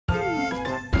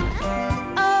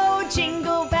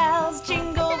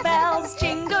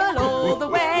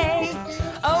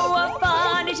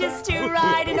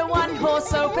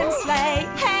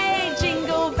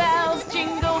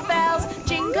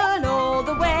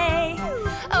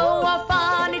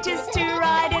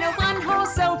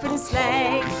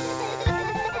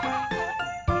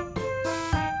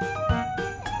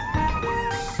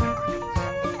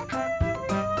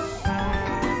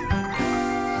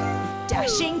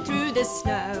racing through the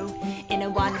snow in a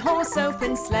one-horse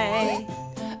open sleigh.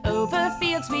 Over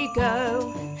fields we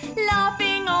go,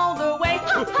 laughing all the way.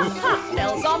 Ha, ha, ha!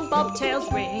 Bells on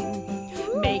bobtails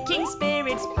ring, making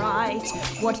spirits bright.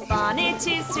 What fun it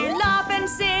is to laugh and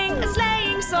sing a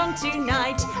sleighing song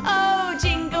tonight. Oh,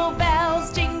 jingle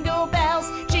bells, jingle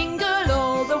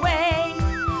all the way.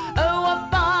 Oh,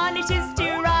 what fun it is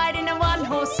to ride in a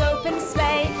one-horse open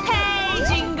sleigh. Hey,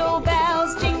 jingle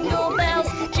bells, jingle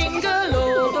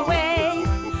all the way.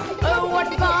 Oh, what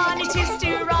fun it is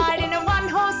to ride in a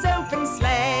one-horse open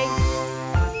sleigh.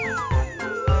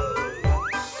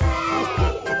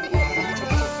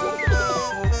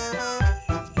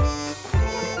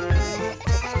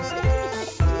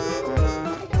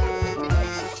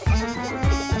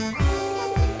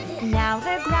 Now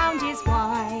the ground is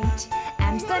white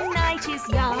and the night is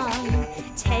young.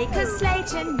 Take a sleigh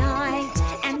tonight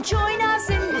and join us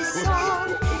in the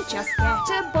song. Just get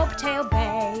a bobtail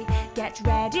bay, get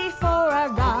ready for a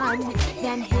run,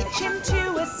 then hitch him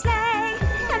to a sleigh,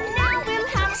 and now we'll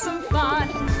have some fun.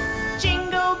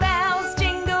 Jingle bells,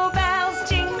 jingle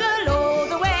all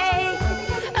the way.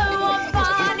 Oh, what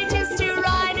fun it is to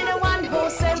ride in a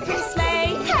one-horse open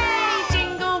sleigh. Hey,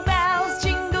 jingle bells,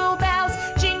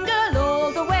 jingle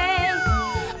all the way.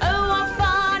 Oh, what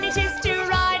fun it is to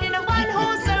ride in a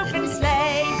one-horse open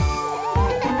sleigh.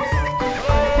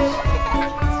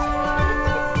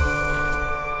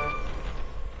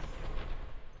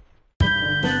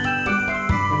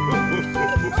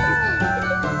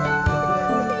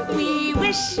 We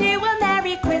wish you a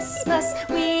Merry Christmas.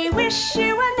 We wish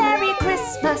you a Merry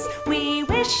Christmas. We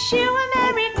wish you a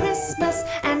Merry Christmas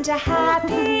and a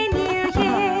Happy New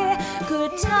Year.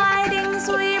 Good tidings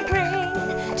we bring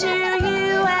to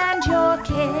you and your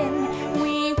kin.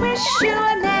 We wish you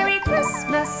a Merry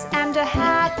Christmas and a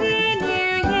Happy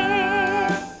New Year.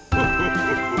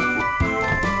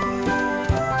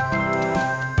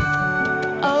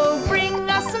 Oh, bring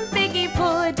us some figgy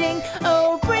pudding.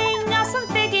 Oh, bring us some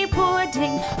figgy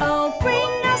pudding. Oh,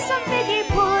 bring us some figgy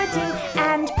pudding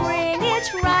and bring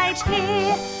it right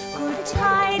here. Good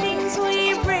tidings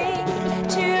we bring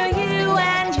to you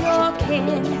and your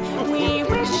kin. We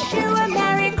wish you a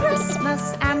Merry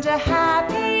Christmas and a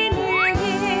Happy New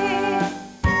Year.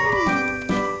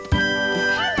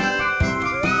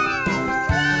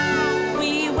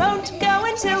 We won't go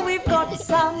until we've got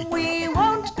some. We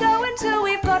won't go until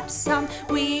we've got some.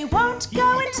 We won't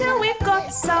go until we've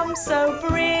got some. So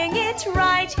bring it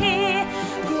right here.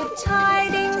 Good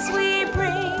tidings we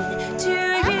bring to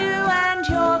you and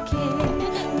your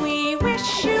kin. We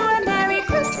wish you a Merry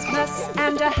Christmas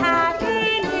and a Happy